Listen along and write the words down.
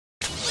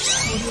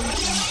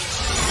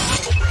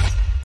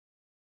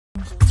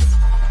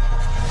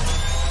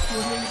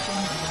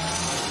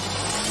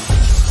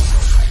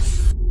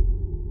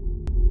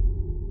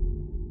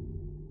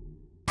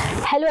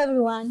Hello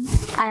everyone,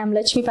 I am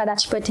Lutchmee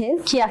Patel,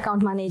 Key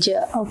Account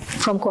Manager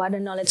from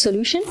Quadrant Knowledge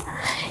Solution.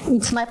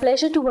 It's my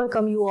pleasure to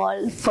welcome you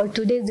all for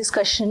today's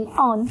discussion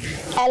on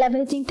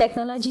elevating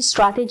technology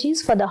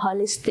strategies for the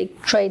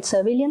holistic trade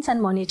surveillance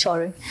and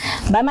monitoring.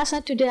 By my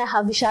side today I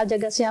have Vishal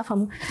Jagasia,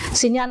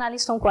 Senior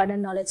Analyst from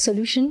Quadrant Knowledge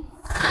Solution.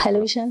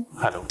 Hello Vishal.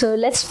 Hello. So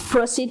let's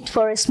proceed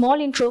for a small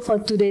intro for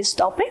today's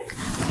topic.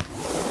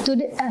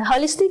 Today,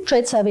 holistic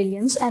trade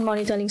surveillance and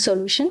monitoring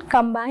solution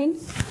combined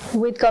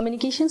with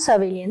communication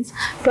surveillance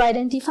to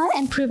identify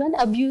and prevent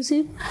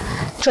abusive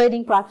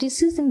trading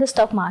practices in the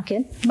stock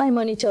market by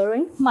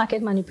monitoring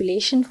market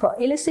manipulation for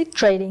illicit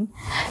trading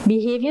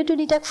behavior to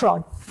detect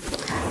fraud.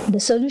 The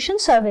solution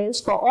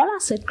surveils for all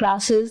asset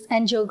classes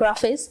and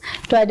geographies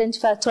to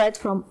identify threats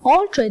from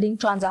all trading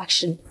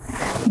transactions.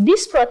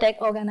 This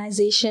protects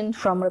organizations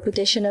from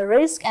reputational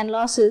risk and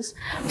losses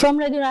from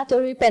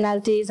regulatory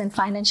penalties and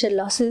financial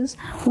losses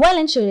while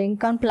ensuring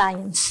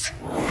compliance.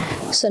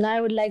 So now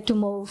I would like to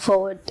move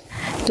forward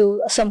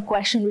to some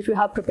questions which we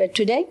have prepared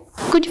today.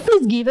 Could you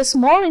please give us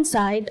more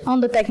insight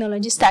on the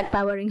technology stack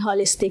powering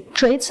holistic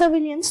trade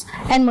surveillance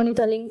and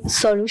monitoring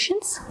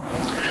solutions?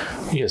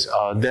 Yes,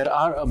 there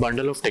are a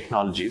bundle of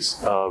technologies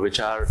which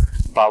are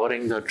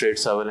powering the trade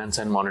surveillance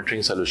and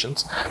monitoring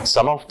solutions.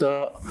 Some of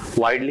the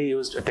widely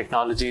used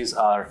technologies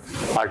are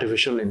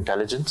artificial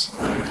intelligence.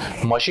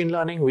 Machine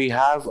learning, we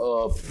have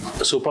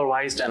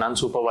supervised and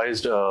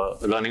unsupervised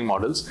learning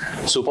models.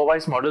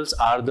 Supervised models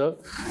are the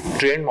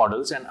trained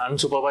models, and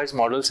unsupervised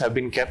models have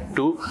been kept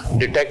to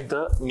detect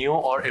the new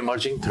or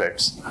emerging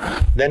threats.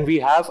 Then we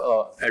have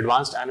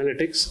advanced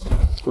analytics,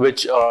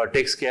 which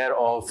takes care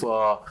of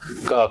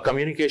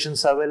communication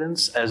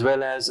surveillance, as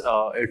well as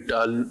it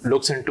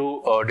looks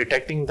into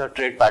detecting the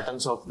trade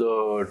patterns of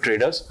the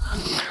traders.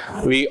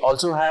 We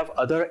also have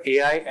other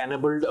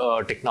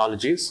AI-enabled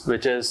technologies,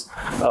 which is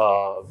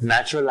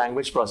natural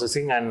language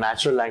processing and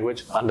natural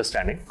language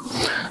understanding.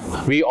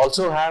 We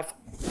also have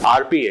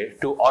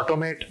RPA to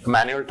automate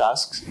manual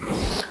tasks.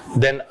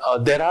 Then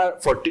there are,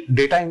 for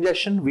data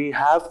ingestion, we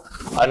have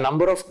a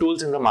number of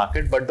tools in the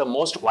market, but the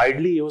most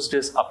widely used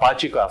is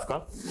Apache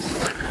Kafka.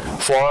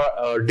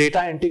 For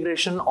data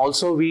integration,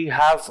 also we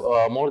have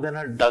more than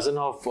a dozen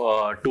of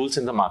tools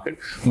in the market,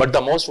 but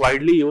the most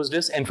widely used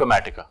is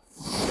Informatica.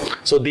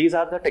 So these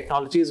are the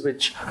technologies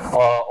which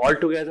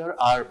altogether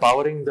are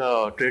powering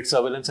the trade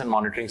surveillance and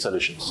monitoring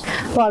solutions.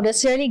 Wow,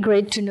 that's really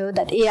great to know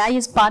that AI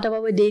is part of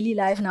our daily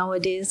life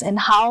nowadays, and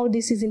how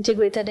this is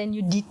integrated and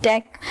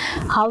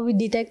how we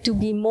detect to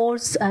be more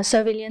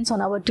surveillance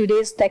on our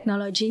today's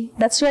technology.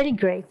 That's really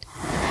great.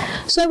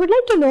 So I would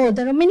like to know,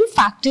 there are many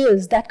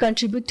factors that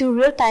contribute to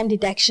real-time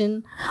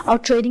detection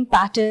of trading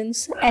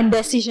patterns and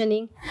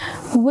decisioning.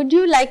 Would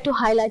you like to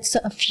highlight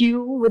a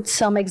few with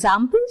some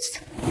examples?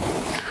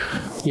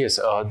 Yes,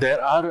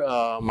 there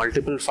are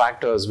multiple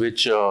factors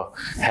which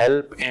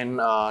help in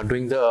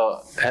doing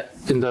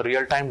the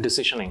real-time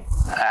decisioning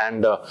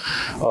and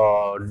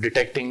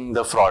detecting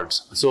the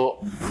frauds.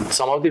 So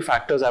some of the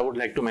factors I would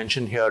like to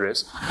mention here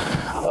is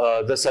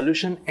the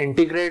solution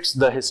integrates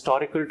the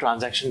historical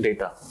transaction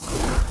data,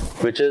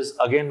 which is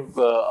again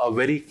a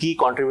very key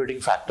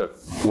contributing factor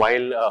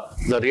while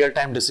the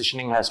real-time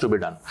decisioning has to be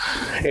done.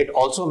 It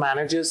also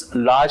manages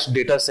large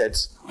data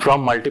sets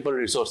from multiple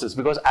resources,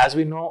 because as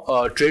we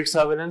know, trade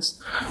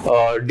surveillance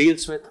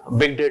deals with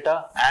big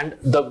data and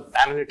the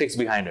analytics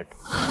behind it.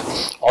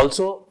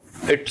 Also,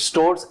 it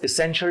stores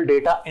essential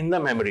data in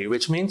the memory,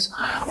 which means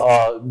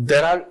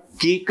there are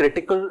key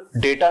critical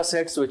data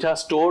sets which are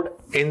stored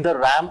in the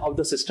RAM of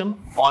the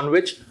system on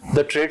which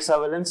the trade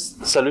surveillance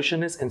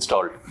solution is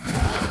installed.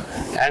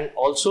 And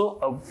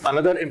also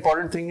another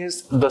important thing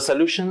is the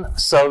solution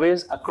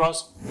surveys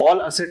across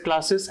all asset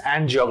classes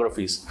and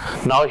geographies.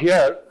 Now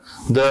here,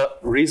 the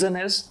reason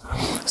is,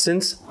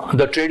 since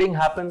the trading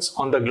happens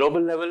on the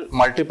global level,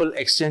 multiple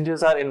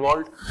exchanges are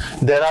involved,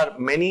 there are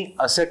many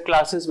asset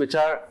classes which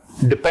are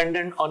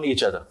dependent on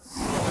each other.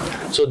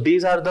 So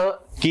these are the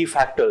key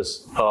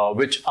factors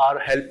which are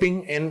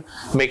helping in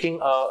making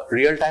a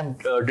real-time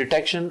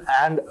detection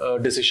and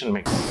decision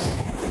making.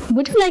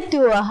 Would you like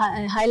to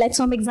highlight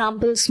some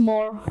examples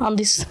more on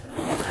this?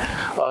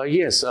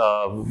 Yes,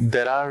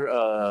 there are,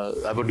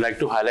 I would like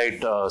to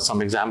highlight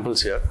some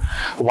examples here.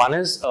 One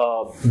is,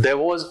 there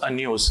was a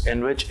news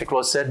in which it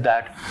was said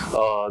that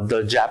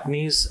the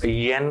Japanese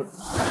yen,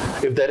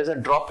 if there is a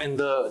drop in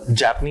the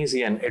Japanese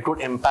yen, it would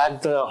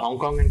impact the Hong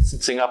Kong and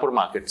Singapore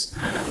markets.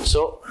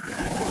 So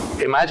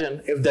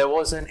imagine if there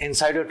was an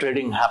insider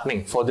trading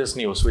happening for this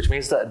news, which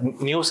means the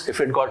news, if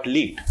it got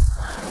leaked,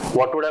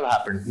 what would have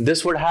happened?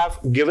 This would have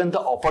given the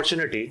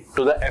opportunity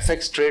to the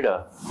FX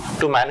trader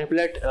to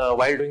manipulate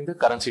while doing the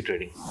currency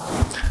trading.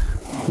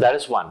 That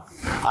is one.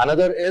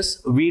 Another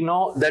is, we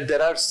know that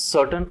there are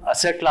certain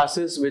asset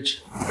classes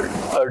which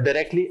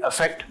directly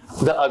affect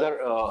the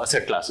other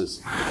asset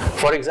classes.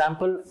 For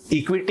example,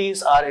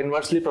 equities are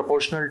inversely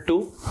proportional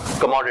to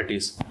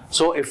commodities.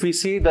 So if we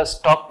see the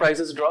stock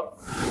prices drop,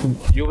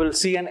 you will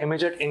see an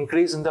immediate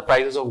increase in the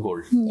prices of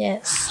gold.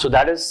 Yes. So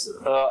that is,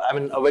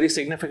 a very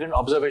significant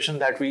observation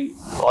that we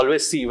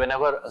always see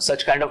whenever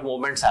such kind of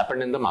movements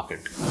happen in the market.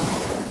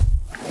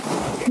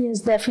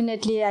 Yes,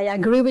 definitely. I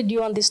agree with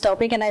you on this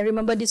topic, and I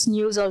remember this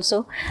news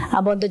also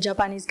about the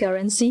Japanese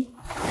currency.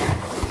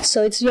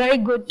 So it's very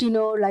good to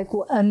know, like,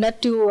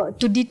 not to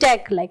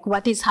detect like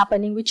what is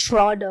happening, which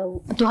fraud,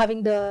 to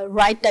having the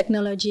right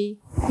technology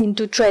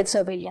into trade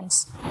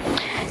surveillance.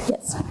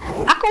 Yes.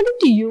 According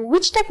to you,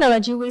 which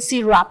technology will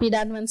see rapid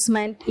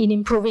advancement in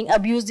improving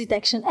abuse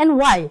detection, and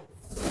why?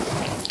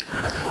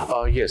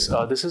 Yes,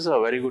 this is a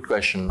very good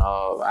question.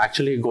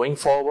 Actually, going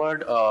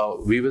forward,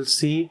 we will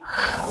see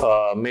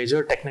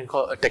major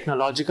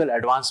technological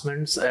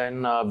advancements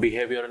in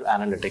behavioral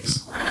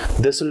analytics.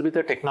 This will be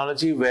the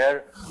technology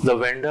where the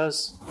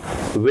vendors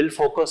will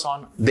focus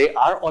on, they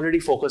are already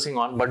focusing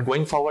on, but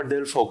going forward, they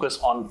will focus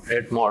on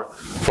it more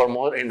for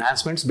more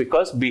enhancements,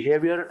 because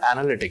behavioral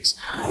analytics,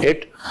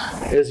 it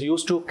is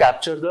used to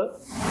capture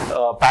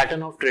the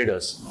pattern of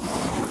traders.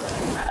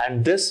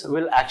 And this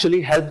will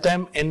actually help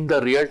them in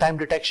the real-time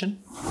detection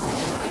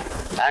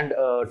and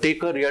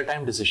take a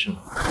real-time decision.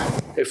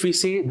 If we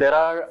see, there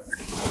are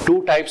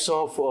two types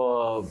of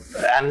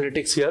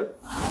analytics here.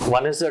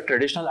 One is the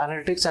traditional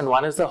analytics and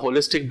one is the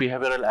holistic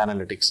behavioral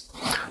analytics.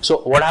 So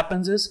what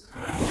happens is,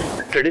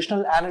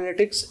 traditional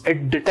analytics,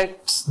 it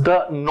detects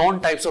the known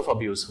types of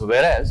abuse,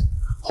 whereas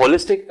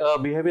holistic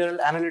behavioral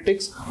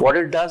analytics, what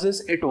it does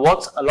is it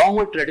works along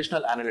with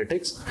traditional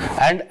analytics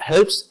and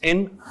helps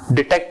in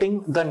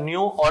detecting the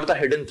new or the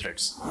hidden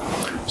threats.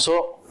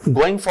 So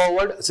going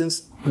forward,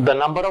 since the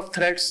number of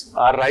threats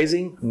are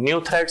rising, new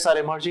threats are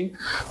emerging,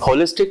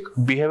 holistic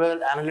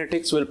behavioral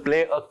analytics will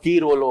play a key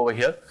role over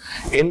here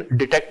in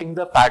detecting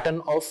the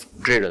pattern of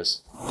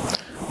traders.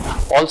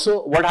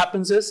 Also, what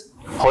happens is,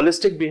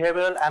 holistic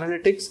behavioral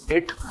analytics,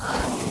 it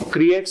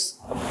creates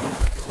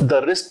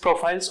the risk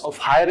profiles of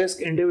high risk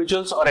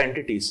individuals or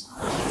entities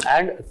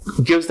and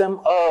gives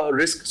them a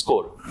risk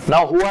score.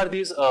 Now, who are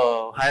these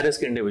high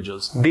risk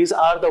individuals? These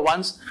are the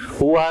ones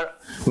who are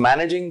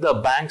managing the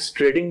bank's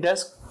trading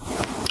desk,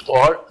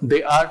 or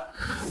they are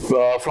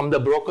from the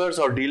brokers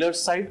or dealers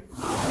side,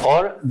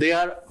 or they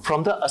are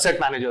from the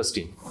asset managers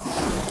team.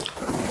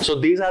 So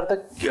these are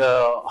the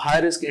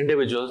high risk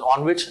individuals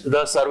on which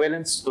the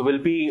surveillance will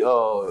be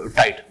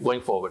tight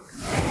going forward.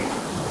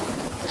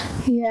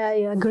 Yeah,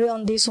 I agree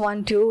on this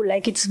one too.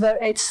 Like, it's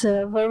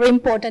very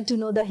important to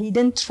know the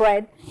hidden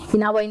threat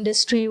in our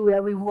industry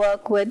where we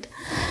work with.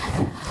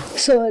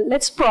 So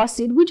let's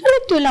proceed. Would you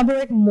like to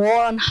elaborate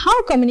more on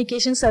how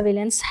communication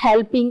surveillance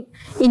helping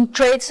in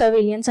trade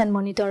surveillance and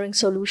monitoring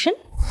solution?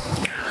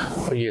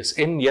 Yes,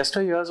 in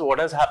yesteryears, what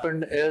has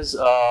happened is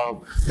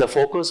the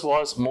focus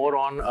was more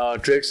on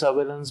trade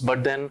surveillance,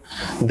 but then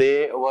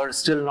they were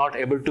still not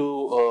able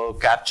to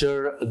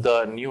capture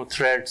the new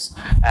threats,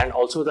 and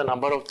also the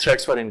number of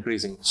threats were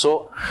increasing.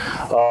 So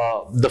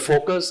the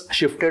focus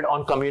shifted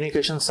on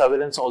communication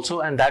surveillance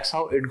also, and that's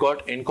how it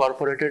got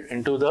incorporated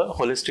into the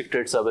holistic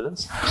trade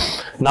surveillance.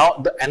 Now,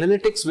 the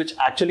analytics which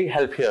actually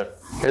help here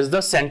is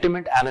the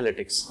sentiment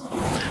analytics,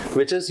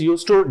 which is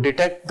used to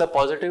detect the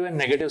positive and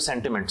negative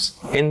sentiments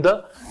in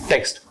the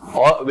text,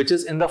 or which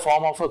is in the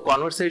form of a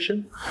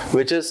conversation,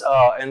 which is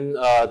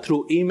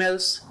through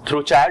emails,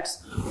 through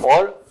chats,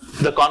 or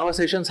the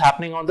conversations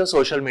happening on the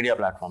social media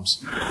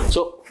platforms.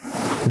 So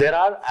there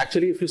are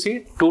actually, if you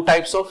see, two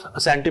types of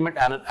sentiment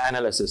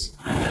analysis.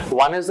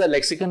 One is the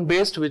lexicon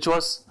based, which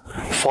was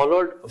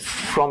followed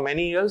from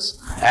many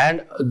years,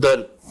 and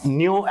the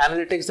new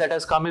analytics that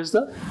has come is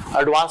the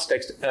advanced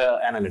text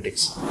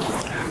analytics.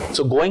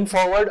 So going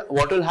forward,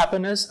 what will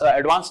happen is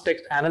advanced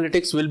text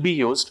analytics will be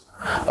used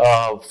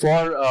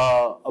for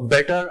a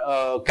better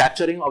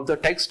capturing of the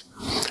text.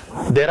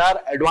 There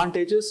are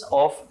advantages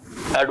of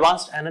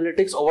advanced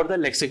analytics over the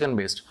lexicon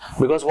based,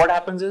 because what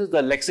happens is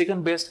the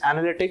lexicon based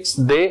analytics,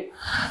 they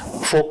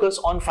focus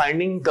on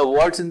finding the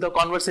words in the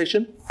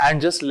conversation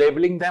and just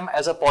labeling them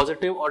as a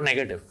positive or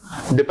negative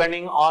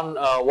depending on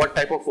what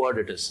type of word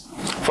it is.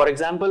 For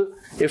example,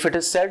 if it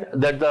is said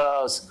that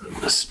the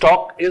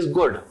stock is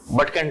good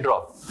but can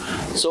drop,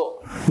 so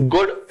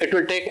good, it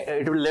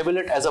will label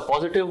it as a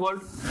positive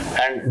word,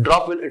 and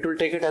drop, it will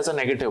take it as a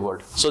negative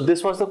word. So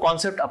this was the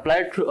concept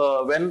applied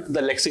when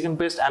the lexicon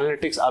based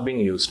analytics are being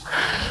used.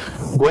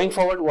 Going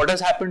forward, what has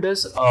happened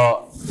is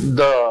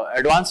the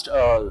advanced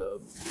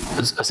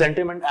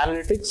sentiment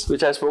analytics,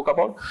 which I spoke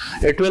about,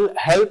 it will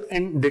help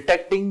in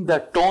detecting the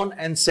tone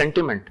and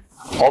sentiment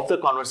of the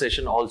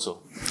conversation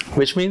also.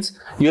 which means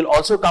you'll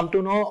also come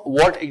to know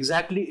what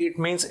exactly it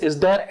means. Is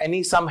there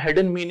some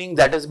hidden meaning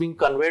that is being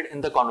conveyed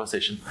in the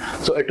conversation?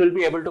 So it will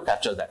be able to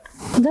capture that.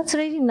 That's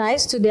really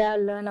nice. Today I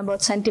learned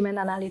about sentiment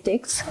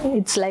analytics.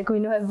 It's like we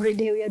know every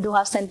day we do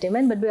have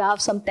sentiment, but we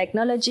have some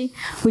technology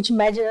which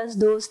measures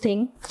those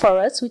things for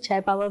us, which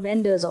help our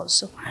vendors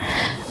also.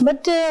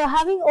 But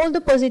having all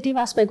the positive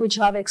aspect which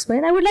you have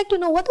explained, I would like to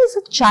know what is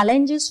the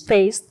challenges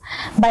faced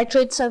by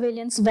trade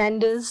surveillance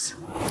vendors?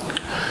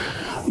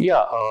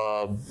 Yeah,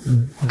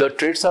 the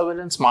trade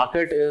surveillance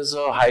market is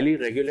a highly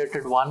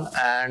regulated one,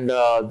 and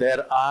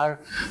there are,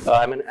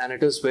 and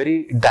it is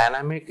very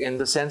dynamic in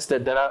the sense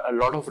that there are a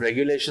lot of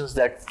regulations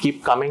that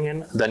keep coming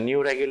in, the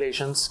new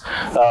regulations,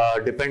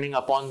 depending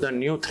upon the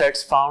new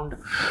threats found,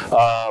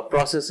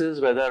 processes,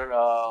 whether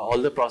all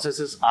the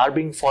processes are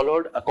being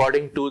followed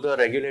according to the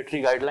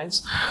regulatory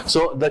guidelines.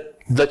 So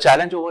the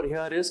challenge over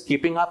here is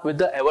keeping up with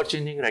the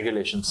ever-changing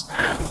regulations.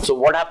 So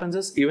what happens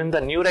is even the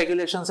new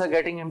regulations are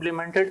getting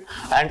implemented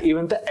and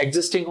even the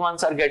existing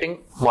ones are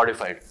getting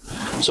modified.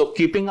 So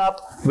keeping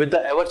up with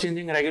the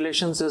ever-changing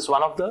regulations is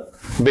one of the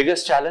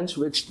biggest challenge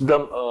which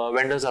the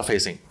vendors are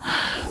facing.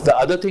 The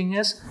other thing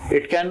is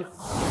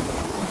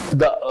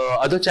the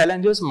other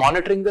challenge is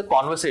monitoring the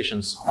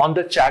conversations on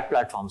the chat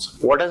platforms.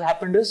 What has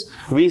happened is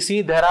we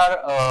see there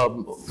are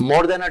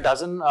more than a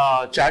dozen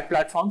chat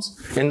platforms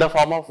in the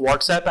form of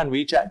WhatsApp and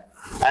WeChat,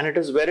 and it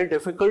is very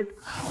difficult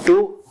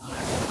to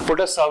put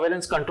a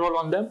surveillance control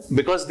on them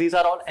because these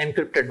are all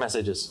encrypted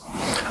messages.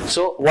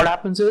 So what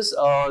happens is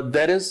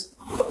there is,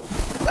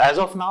 as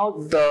of now,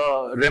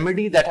 the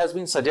remedy that has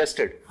been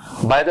suggested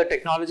by the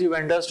technology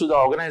vendors to the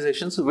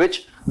organizations,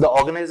 which the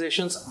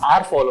organizations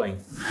are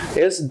following,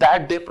 is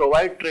that they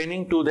provide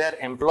training to their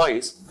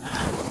employees,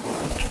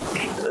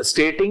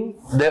 stating,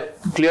 they're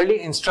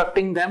clearly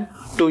instructing them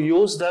to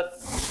use the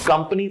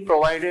company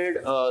provided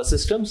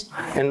systems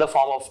in the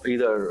form of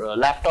either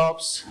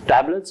laptops,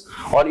 tablets,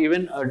 or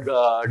even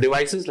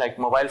devices like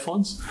mobile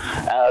phones,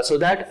 so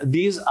that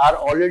these are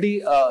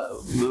already,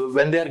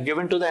 when they are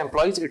given to the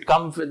employees, it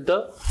comes with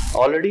the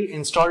already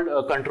installed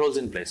controls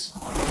in place.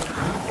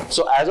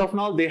 So as of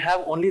now, they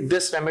have only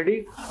this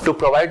remedy to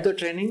provide the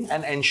training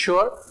and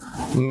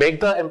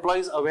make the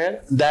employees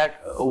aware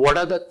that what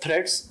are the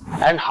threats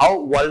and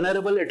how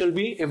vulnerable it will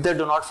be if they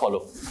do not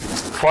follow,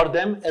 for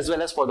them as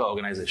well as for the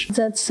organization.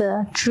 That's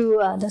true.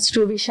 That's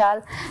true,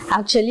 Vishal.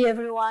 Actually,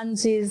 everyone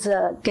is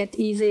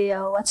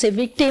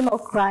victim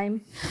of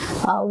crime,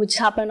 which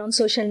happen on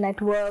social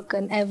network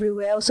and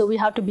everywhere. So we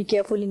have to be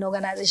careful in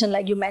organization,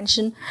 like you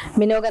mentioned.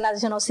 Many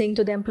organizations are saying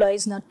to the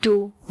employees not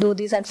to do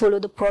this and follow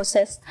the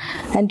process,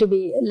 and to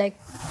be like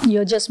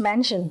you just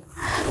mentioned.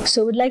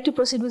 So we'd like to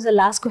proceed with the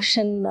last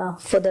question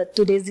for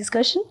today's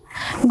discussion.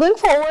 Going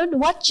forward,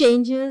 what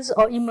changes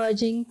or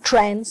emerging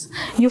trends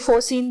you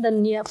foresee in the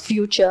near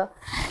future,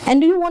 and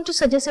do you want to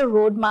suggest a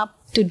roadmap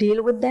to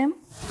deal with them?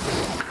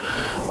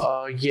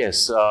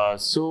 Yes.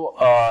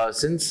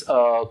 Since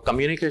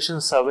communication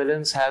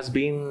surveillance has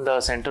been the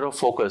center of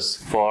focus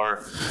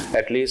for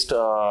at least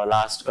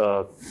last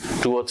 2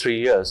 or 3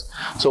 years,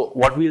 so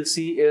what we'll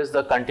see is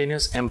the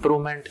continuous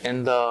improvement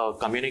in the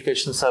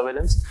communication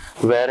surveillance,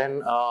 wherein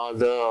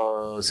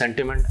the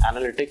sentiment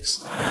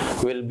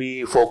analytics will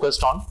be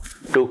focused on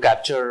to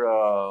capture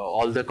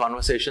all the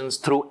conversations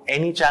through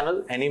any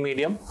channel, any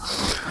medium.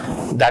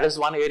 That is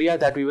one area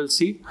that we will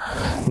see.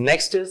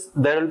 Next is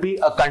there will be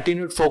a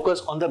continued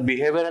focus on the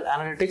behavioral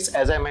analytics,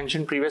 as I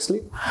mentioned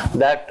previously,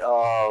 that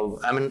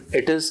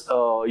it is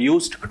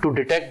used to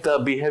detect the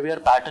behavior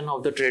pattern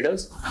of the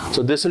traders.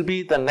 So this will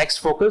be the next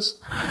focus.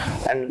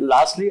 And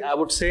lastly, I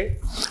would say,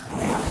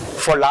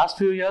 for last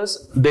few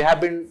years,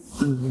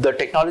 the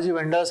technology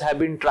vendors have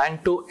been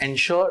trying to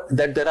ensure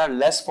that there are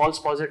less false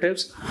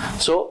positives.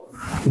 So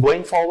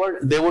going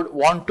forward, they would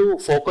want to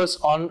focus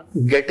on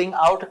getting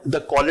out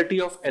the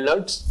quality of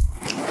alerts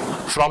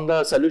from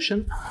the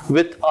solution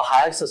with a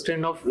high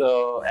sustained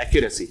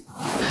accuracy.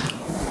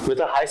 With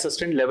a high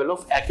sustained level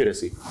of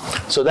accuracy,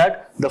 so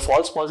that the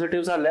false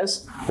positives are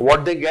less.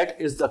 What they get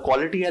is the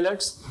quality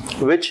alerts,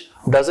 which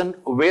doesn't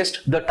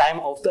waste the time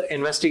of the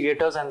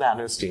investigators and the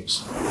analyst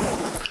teams.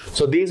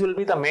 So these will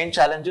be the main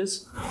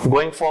challenges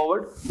going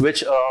forward,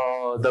 which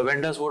the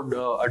vendors would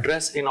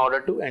address in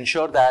order to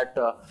ensure that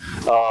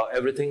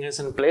everything is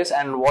in place,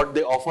 and what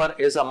they offer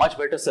is a much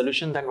better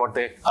solution than what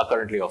they are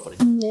currently offering.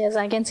 Yes,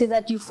 I can see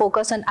that you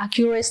focus on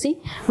accuracy,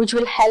 which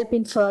will help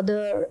in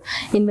further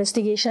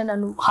investigation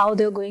and how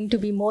they're going to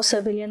be more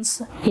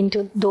surveillance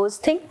into those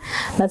things.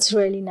 That's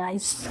really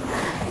nice.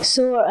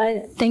 So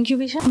thank you,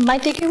 Vishal. My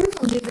takeaway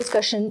from this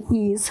discussion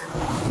is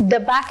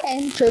the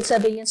back-end trade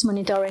surveillance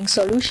monitoring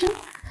solution,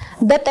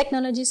 the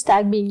technology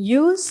stack being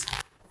used,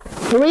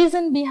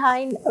 reason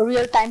behind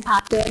real-time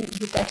pattern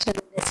detection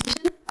and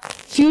decision,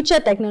 future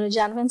technology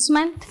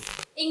advancement,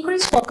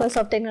 increased focus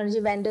of technology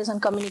vendors on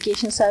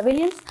communication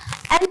surveillance,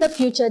 and the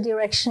future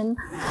direction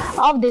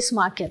of this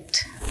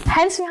market.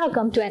 Hence, we have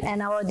come to an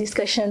end of our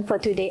discussion for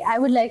today. I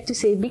would like to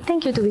say a big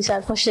thank you to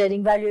Vishal for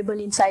sharing valuable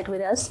insight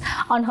with us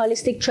on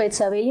holistic trade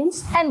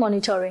surveillance and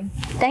monitoring.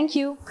 Thank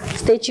you.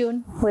 Stay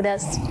tuned with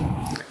us.